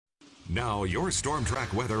Now, your Storm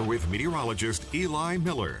Track weather with meteorologist Eli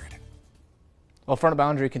Millard. Well, frontal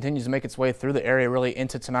boundary continues to make its way through the area really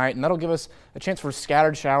into tonight, and that'll give us a chance for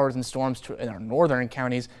scattered showers and storms in our northern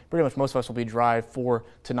counties. Pretty much most of us will be dry for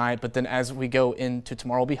tonight, but then as we go into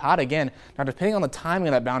tomorrow, it'll be hot again. Now, depending on the timing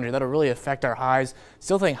of that boundary, that'll really affect our highs.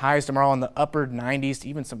 Still think highs tomorrow in the upper 90s to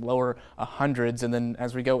even some lower 100s, and then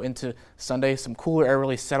as we go into Sunday, some cooler air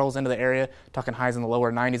really settles into the area, talking highs in the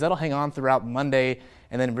lower 90s. That'll hang on throughout Monday,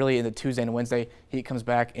 and then really into Tuesday and Wednesday, heat comes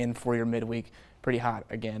back in for your midweek. Pretty hot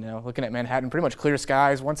again. Now, looking at Manhattan, pretty much clear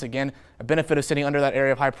skies. Once again, a benefit of sitting under that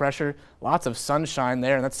area of high pressure. Lots of sunshine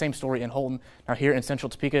there, and that's the same story in Holton. Now here in central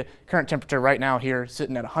Topeka, current temperature right now here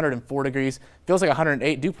sitting at 104 degrees. Feels like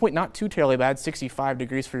 108. Dew point not too terribly bad, 65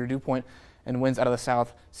 degrees for your dew point, and winds out of the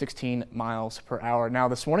south 16 miles per hour. Now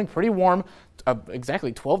this morning, pretty warm,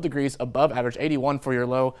 exactly 12 degrees above average, 81 for your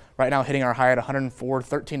low. Right now hitting our high at 104,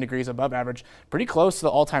 13 degrees above average. Pretty close to the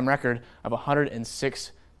all-time record of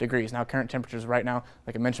 106 degrees. Now current temperatures right now,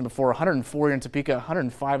 like I mentioned before, 104 here in Topeka,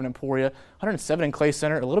 105 in Emporia, 107 in Clay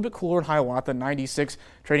Center, a little bit cooler in Hiawatha, 96,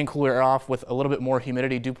 trading cooler air off with a little bit more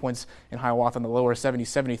humidity. Dew points in Hiawatha in the lower 70s,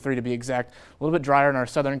 73 to be exact. A little bit drier in our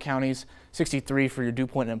southern counties, 63 for your dew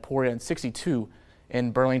point in Emporia and 62 in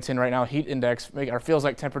Burlington. Right now heat index feels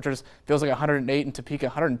like temperatures, feels like 108 in Topeka,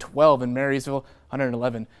 112 in Marysville,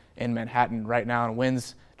 111 in Manhattan right now, and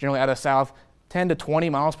winds generally out of south 10 to 20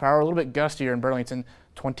 miles per hour, a little bit gustier in Burlington,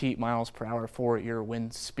 20 miles per hour for your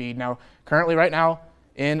wind speed. Now, currently right now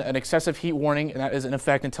in an excessive heat warning, and that is in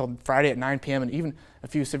effect until Friday at 9 p.m. and even a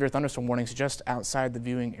few severe thunderstorm warnings just outside the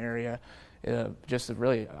viewing area, just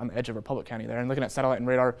really on the edge of Republic County there. And looking at satellite and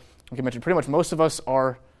radar, like I mentioned, pretty much most of us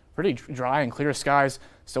are pretty dry and clear skies.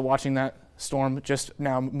 Still watching that storm just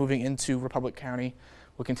now moving into Republic County.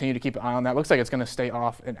 We'll continue to keep an eye on that. Looks like it's going to stay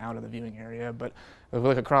off and out of the viewing area, but if we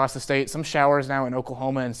look across the state, some showers now in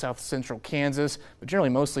Oklahoma and south central Kansas, but generally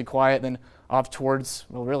mostly quiet. Then off towards,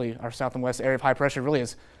 well, really our south and west area of high pressure really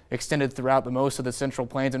is extended throughout the most of the central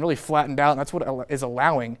plains and really flattened out, and that's what is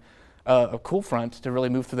allowing a cool front to really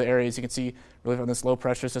move through the areas. You can see really from this low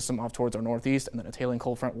pressure system off towards our northeast, and then a tailing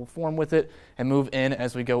cold front will form with it and move in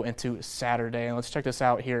as we go into Saturday. And let's check this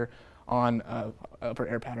out here on upper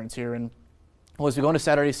air patterns here. And well, as we go into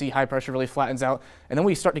Saturday, see high pressure really flattens out, and then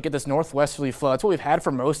we start to get this northwesterly flow. That's what we've had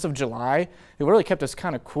for most of July. It really kept us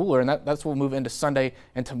kind of cooler, and that's what we'll move into Sunday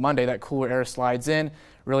and to Monday. That cooler air slides in,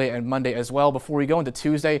 really, and Monday as well. Before we go into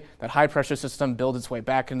Tuesday, that high pressure system builds its way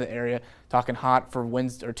back into the area. Talking hot for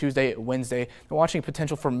Wednesday or Tuesday, Wednesday. We're watching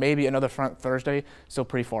potential for maybe another front Thursday. Still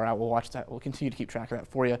pretty far out. We'll watch that. We'll continue to keep track of that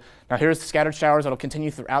for you. Now here's the scattered showers that'll continue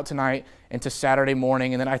throughout tonight into Saturday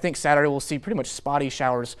morning, and then I think Saturday we'll see pretty much spotty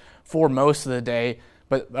showers for most of the day.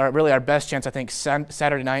 But really our best chance, I think,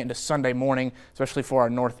 Saturday night into Sunday morning, especially for our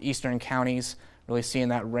northeastern counties. Really seeing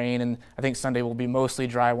that rain, and I think Sunday will be mostly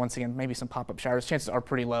dry once again, maybe some pop-up showers. Chances are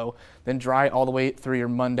pretty low. Then dry all the way through your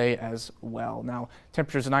Monday as well. Now,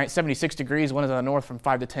 temperatures tonight, 76 degrees, wind is in the north from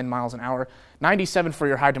 5 to 10 miles an hour. 97 for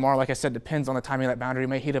your high tomorrow. Like I said, depends on the timing of that boundary. It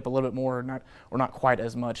may heat up a little bit more or not quite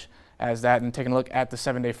as much as that. And taking a look at the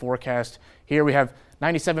 7-day forecast, here we have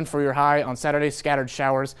 97 for your high on Saturday, scattered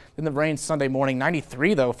showers. Then the rain Sunday morning,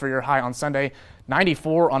 93 though for your high on Sunday,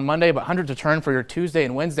 94 on Monday, but 100 to turn for your Tuesday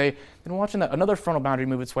and Wednesday. Then watching another frontal boundary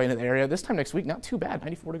move its way into the area. This time next week, not too bad,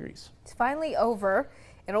 94 degrees. It's finally over.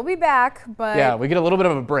 It'll be back, but yeah, we get a little bit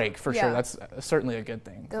of a break for sure. That's certainly a good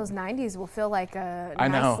thing. Those 90s will feel like a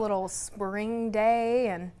nice little spring day,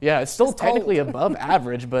 and yeah, it's still technically above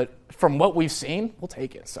average, but from what we've seen, we'll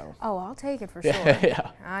take it. So I'll take it for sure.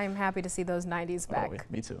 Yeah, I'm happy to see those 90s back.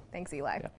 Me too. Thanks, Eli. Yeah.